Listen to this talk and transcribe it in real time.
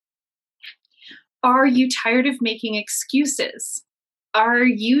Are you tired of making excuses? Are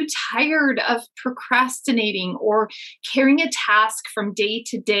you tired of procrastinating or carrying a task from day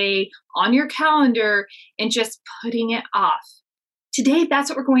to day on your calendar and just putting it off? Today, that's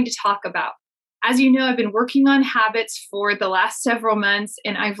what we're going to talk about. As you know, I've been working on habits for the last several months,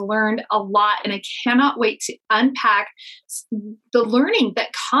 and I've learned a lot, and I cannot wait to unpack the learning that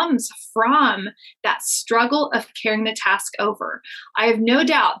comes from that struggle of carrying the task over. I have no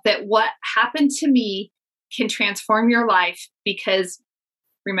doubt that what happened to me can transform your life because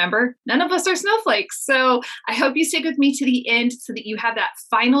remember, none of us are snowflakes. So I hope you stick with me to the end so that you have that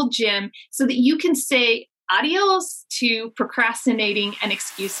final gem so that you can say adios to procrastinating and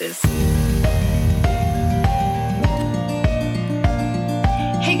excuses.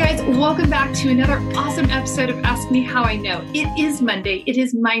 Hey guys, welcome back to another awesome episode of Ask Me How I Know. It is Monday. It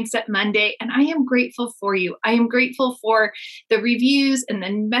is Mindset Monday, and I am grateful for you. I am grateful for the reviews and the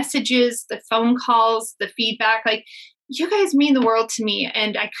messages, the phone calls, the feedback. You guys mean the world to me,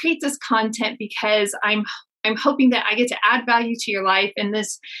 and I create this content because I'm hoping that I get to add value to your life and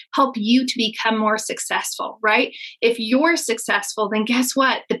this help you to become more successful, right? If you're successful, then guess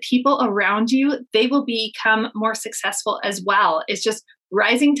what? The people around you, they will become more successful as well. It's just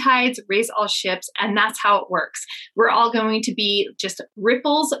rising tides raise all ships, and that's how it works. We're all going to be just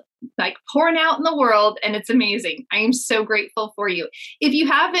ripples pouring out in the world, and it's amazing. I am so grateful for you. If you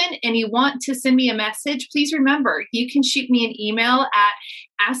haven't and you want to send me a message, please remember, you can shoot me an email at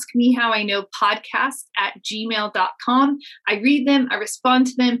askmehowiknowpodcast@gmail.com. I read them, I respond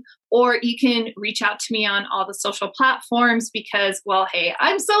to them, or you can reach out to me on all the social platforms because, well, hey,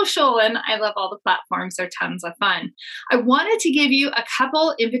 I'm social and I love all the platforms. They're tons of fun. I wanted to give you a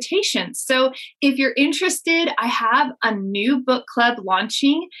couple invitations. So if you're interested, I have a new book club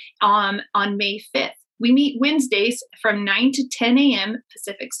launching on May 5th. We meet Wednesdays from 9 to 10 a.m.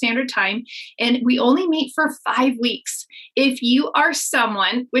 Pacific Standard Time, and we only meet for 5 weeks. If you are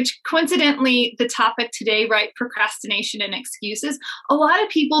someone, which coincidentally, the topic today, right, procrastination and excuses, a lot of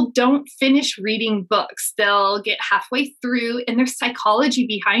people don't finish reading books. They'll get halfway through, and there's psychology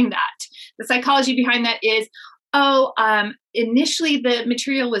behind that. The psychology behind that is, initially the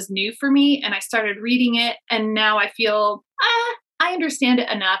material was new for me, and I started reading it, and now I feel, I understand it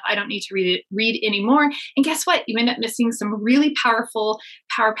enough. I don't need to read anymore. And guess what? You end up missing some really powerful,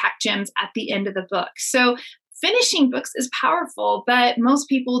 power-packed gems at the end of the book. So finishing books is powerful, but most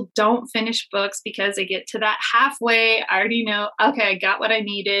people don't finish books because they get to that halfway. I already know, okay, I got what I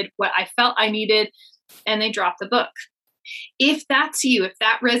needed, what I felt I needed, and they drop the book. If that's you, if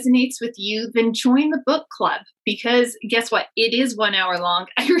that resonates with you, then join the book club because guess what? It is 1 hour long.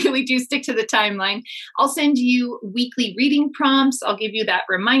 I really do stick to the timeline. I'll send you weekly reading prompts. I'll give you that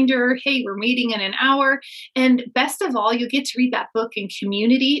reminder, hey, we're meeting in an hour. And best of all, you'll get to read that book in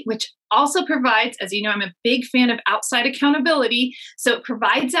community, which also provides, as you know, I'm a big fan of outside accountability. So it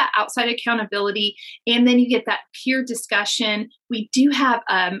provides that outside accountability. And then you get that peer discussion. We do have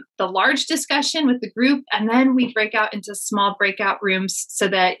the large discussion with the group, and then we break out into small breakout rooms so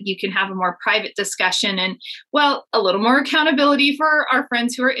that you can have a more private discussion and, well, a little more accountability for our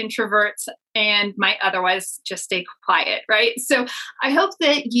friends who are introverts and might otherwise just stay quiet, right? So I hope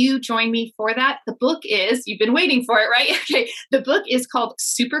that you join me for that. The book is, you've been waiting for it, right? Okay. The book is called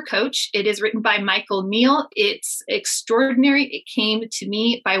Super Coach. It is written by Michael Neal. It's extraordinary. It came to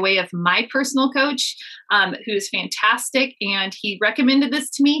me by way of my personal coach, who is fantastic. And he recommended this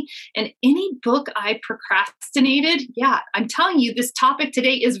to me. And any book I procrastinated, I'm telling you, this topic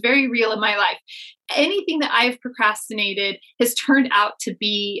today is very real in my life. Anything that I've procrastinated has turned out to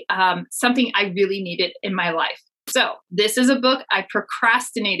be something I really needed in my life. So this is a book I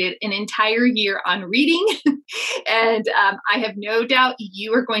procrastinated an entire year on reading, and I have no doubt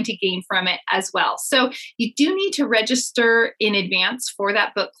you are going to gain from it as well. So you do need to register in advance for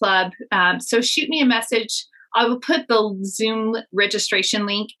that book club. So shoot me a message. I will put the Zoom registration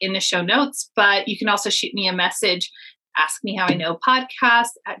link in the show notes, but you can also shoot me a message. Ask Me How I Know podcast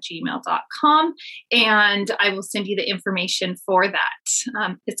 @gmail.com, and I will send you the information for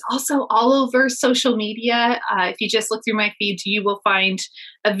that. It's also all over social media. If you just look through my feeds, you will find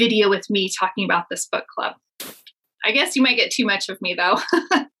a video with me talking about this book club. I guess you might get too much of me though.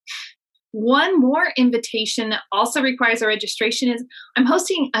 One more invitation that also requires a registration is I'm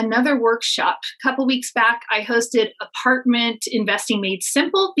hosting another workshop. A couple weeks back, I hosted Apartment Investing Made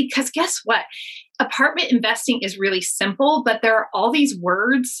Simple because guess what? Apartment investing is really simple, but there are all these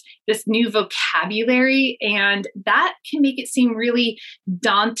words, this new vocabulary, and that can make it seem really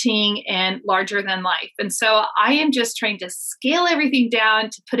daunting and larger than life. And so I am just trying to scale everything down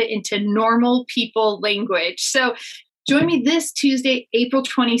to put it into normal people language. So Join me this Tuesday, April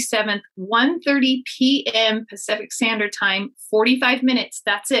 27th, 1:30 p.m. Pacific Standard Time, 45 minutes.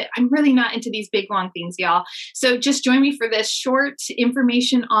 That's it. I'm really not into these big, long things, y'all. So just join me for this short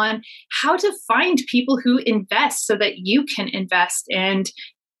information on how to find people who invest so that you can invest and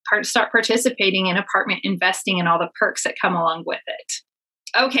start participating in apartment investing and all the perks that come along with it.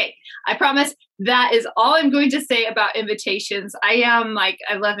 Okay, I promise that is all I'm going to say about invitations. I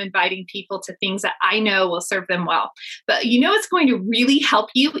love inviting people to things that I know will serve them well. But you know what's going to really help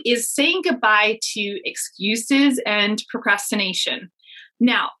you is saying goodbye to excuses and procrastination.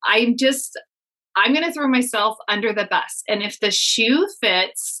 Now, I'm going to throw myself under the bus. And if the shoe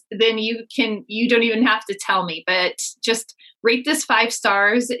fits, then you don't even have to tell me, but just rate this 5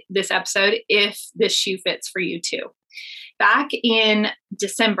 stars, this episode, if this shoe fits for you too. Back in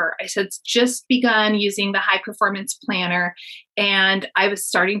December, I had just begun using the high performance planner, and I was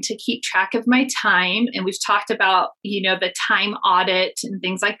starting to keep track of my time. And we've talked about, the time audit and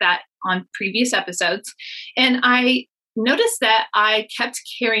things like that on previous episodes. And I noticed that I kept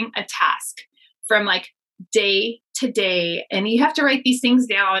carrying a task from day to day. And you have to write these things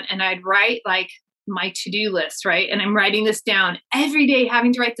down. And I'd write my to-do list, right? And I'm writing this down every day,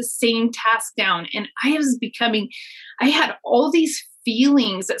 having to write the same task down. And I had all these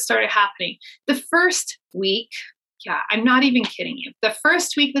feelings that started happening. The first week, I'm not even kidding you. The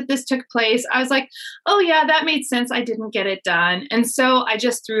first week that this took place, I was like, oh yeah, that made sense. I didn't get it done. And so I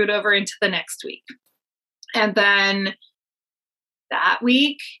just threw it over into the next week. And then that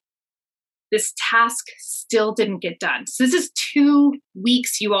week, this task still didn't get done. So this is 2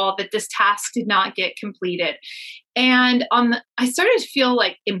 weeks, you all, that this task did not get completed. And I started to feel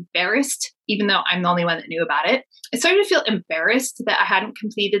embarrassed, even though I'm the only one that knew about it. I started to feel embarrassed that I hadn't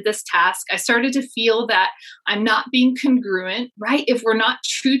completed this task. I started to feel that I'm not being congruent, right? If we're not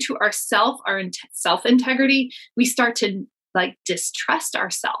true to ourselves, our self-integrity, we start to distrust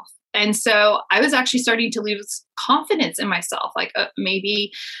ourselves. And so I was actually starting to lose confidence in myself.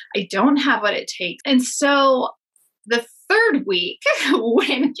 Maybe I don't have what it takes. And so the third week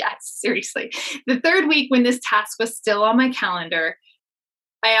the third week when this task was still on my calendar,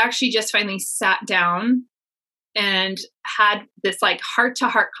 I actually just finally sat down and had this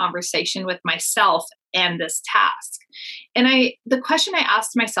heart-to-heart conversation with myself and this task. And the question I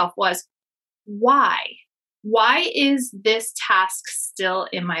asked myself was, why? Why is this task still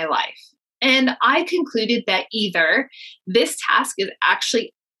in my life? And I concluded that either this task is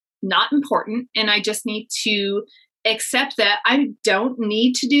actually not important and I just need to accept that I don't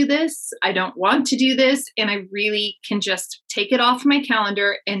need to do this, I don't want to do this, and I really can just take it off my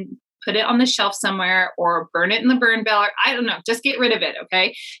calendar and put it on the shelf somewhere or burn it in the burn barrel. I don't know, just get rid of it,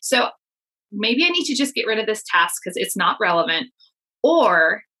 okay? So maybe I need to just get rid of this task because it's not relevant.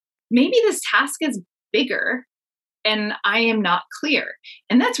 Or maybe this task is bigger and I am not clear.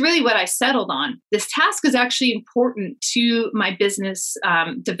 And that's really what I settled on. This task is actually important to my business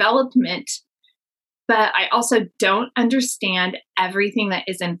development, but I also don't understand everything that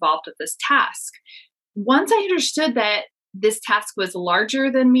is involved with this task. Once I understood that this task was larger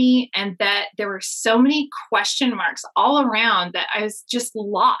than me and that there were so many question marks all around that I was just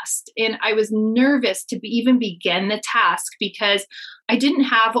lost. And I was nervous to even begin the task because I didn't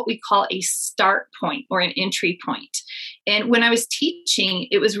have what we call a start point or an entry point. And when I was teaching,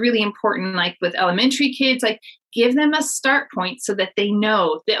 it was really important, with elementary kids, give them a start point so that they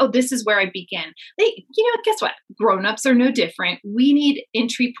know that, this is where I begin. Guess what? Grown-ups are no different. We need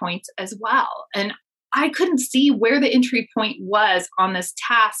entry points as well. And I couldn't see where the entry point was on this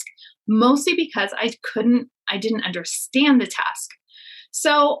task, mostly because I didn't understand the task.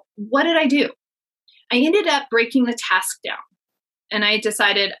 So what did I do? I ended up breaking the task down and I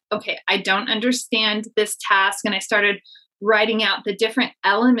decided, okay, I don't understand this task. And I started writing out the different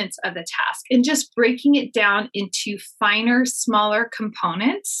elements of the task and just breaking it down into finer, smaller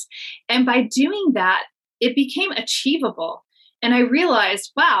components. And by doing that, it became achievable. And I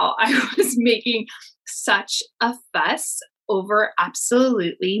realized, wow, I was making such a fuss over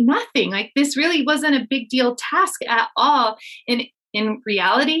absolutely nothing. This really wasn't a big deal task at all. And in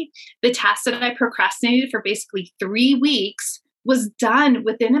reality, the task that I procrastinated for basically 3 weeks was done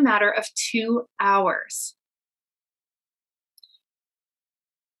within a matter of 2 hours.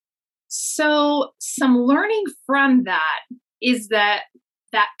 So some learning from that is that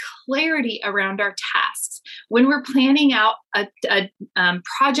clarity around our tasks. When we're planning out a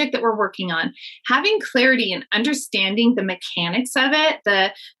project that we're working on, having clarity and understanding the mechanics of it,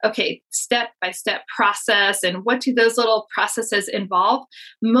 step-by-step process and what do those little processes involve,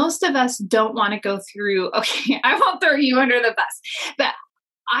 most of us don't want to go through, I won't throw you under the bus, but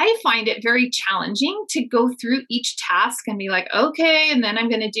I find it very challenging to go through each task and be like, okay, and then I'm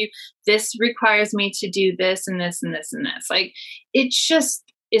going to do this requires me to do this and this and this and this. Like,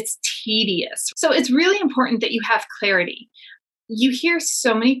 it's tedious. So it's really important that you have clarity. You hear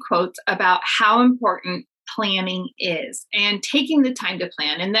so many quotes about how important planning is and taking the time to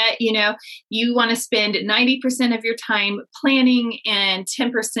plan, and that, you want to spend 90% of your time planning and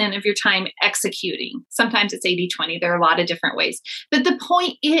 10% of your time executing. Sometimes it's 80-20. There are a lot of different ways. But the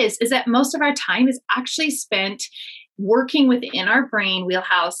point is that most of our time is actually spent working within our brain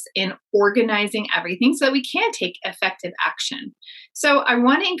wheelhouse and organizing everything so that we can take effective action. So I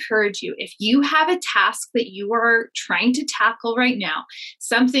want to encourage you, if you have a task that you are trying to tackle right now,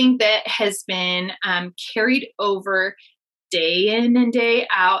 something that has been carried over day in and day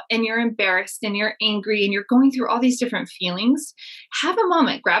out, and you're embarrassed and you're angry and you're going through all these different feelings, have a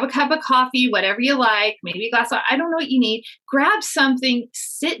moment, grab a cup of coffee, whatever you like, maybe a glass of, I don't know what you need, grab something,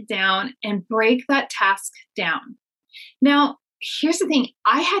 sit down and break that task down. Now, here's the thing.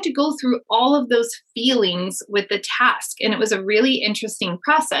 I had to go through all of those feelings with the task. And it was a really interesting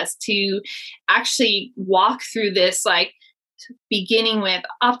process to actually walk through this, like beginning with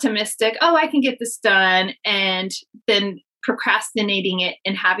optimistic, oh, I can get this done. And then procrastinating it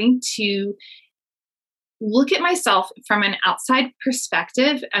and having to look at myself from an outside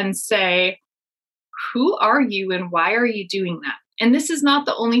perspective and say, who are you and why are you doing that? And this is not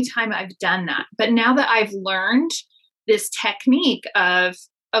the only time I've done that. But now that I've learned this technique of,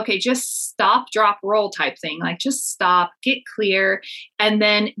 okay, just stop, drop, roll type thing, like just stop, get clear, and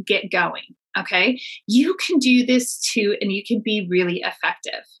then get going. Okay. You can do this too, and you can be really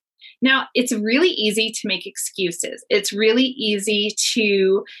effective. Now, it's really easy to make excuses. It's really easy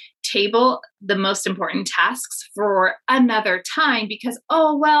to table the most important tasks for another time because,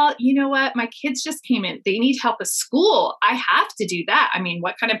 oh, well, you know what? My kids just came in. They need help with school. I have to do that. I mean,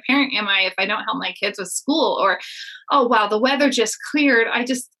 what kind of parent am I if I don't help my kids with school? Or, oh, wow, the weather just cleared. I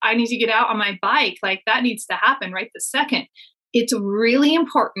need to get out on my bike. Like that needs to happen right this second. It's really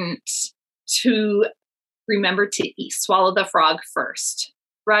important to remember to swallow the frog first,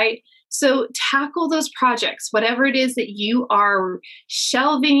 right? So tackle those projects, whatever it is that you are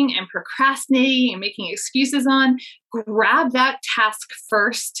shelving and procrastinating and making excuses on, grab that task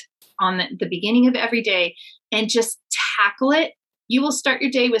first on the beginning of every day and just tackle it. You will start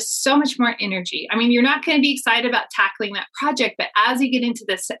your day with so much more energy. I mean, you're not going to be excited about tackling that project, but as you get into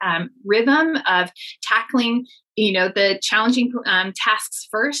this rhythm of tackling, the challenging tasks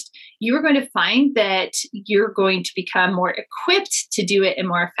first, you are going to find that you're going to become more equipped to do it and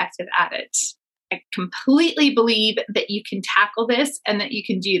more effective at it. I completely believe that you can tackle this and that you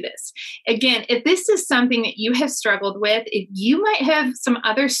can do this. Again, if this is something that you have struggled with, if you might have some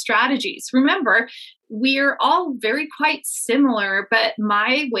other strategies, remember, we're all very quite similar, but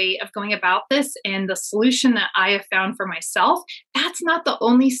my way of going about this and the solution that I have found for myself, that's not the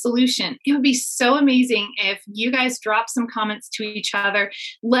only solution. It would be so amazing if you guys drop some comments to each other,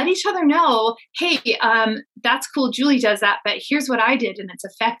 let each other know, hey, that's cool, Julie does that, but here's what I did and it's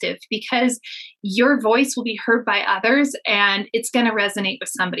effective, because your voice will be heard by others and it's going to resonate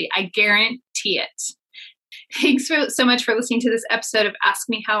with somebody. I guarantee it. Thanks so much for listening to this episode of Ask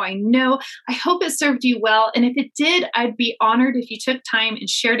Me How I Know. I hope it served you well. And if it did, I'd be honored if you took time and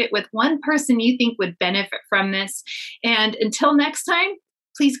shared it with one person you think would benefit from this. And until next time,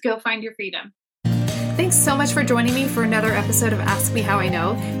 please go find your freedom. Thanks so much for joining me for another episode of Ask Me How I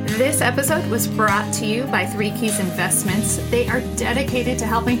Know. This episode was brought to you by 3 Keys Investments. They are dedicated to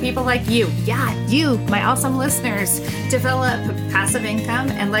helping people like you, you, my awesome listeners, develop passive income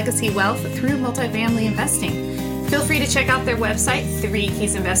and legacy wealth through multifamily investing. Feel free to check out their website,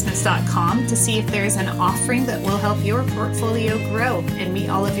 3keysinvestments.com, to see if there's an offering that will help your portfolio grow and meet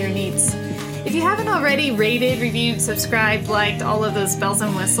all of your needs. If you haven't already rated, reviewed, subscribed, liked, all of those bells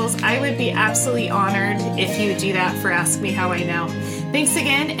and whistles, I would be absolutely honored if you would do that for Ask Me How I Know. Thanks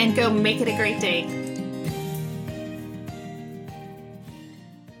again, and go make it a great day.